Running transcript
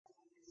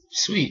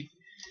Sweet.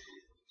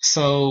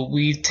 So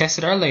we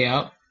tested our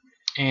layout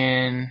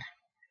and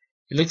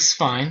it looks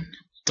fine.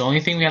 The only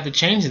thing we have to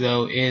change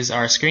though is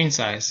our screen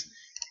size,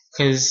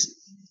 because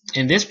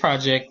in this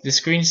project the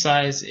screen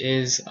size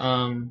is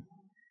a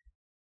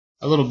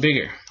little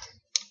bigger.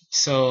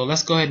 So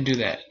let's go ahead and do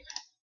that.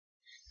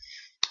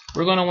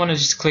 We're going to want to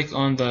just click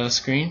on the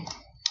screen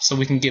so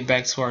we can get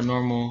back to our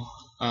normal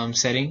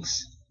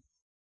settings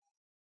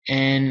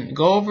and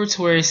go over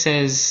to where it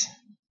says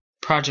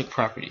project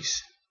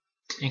properties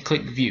and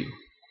click view.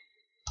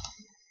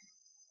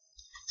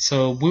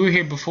 So we were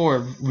here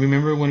before.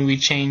 Remember when we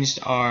changed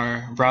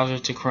our browser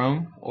to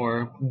Chrome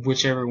or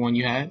whichever one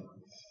you had?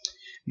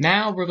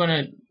 Now we're going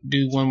to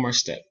do one more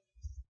step.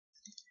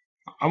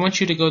 I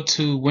want you to go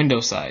to window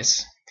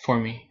size for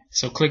me.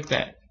 So click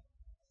that.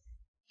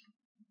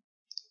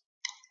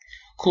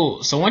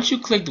 Cool. So once you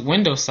clicked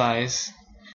window size,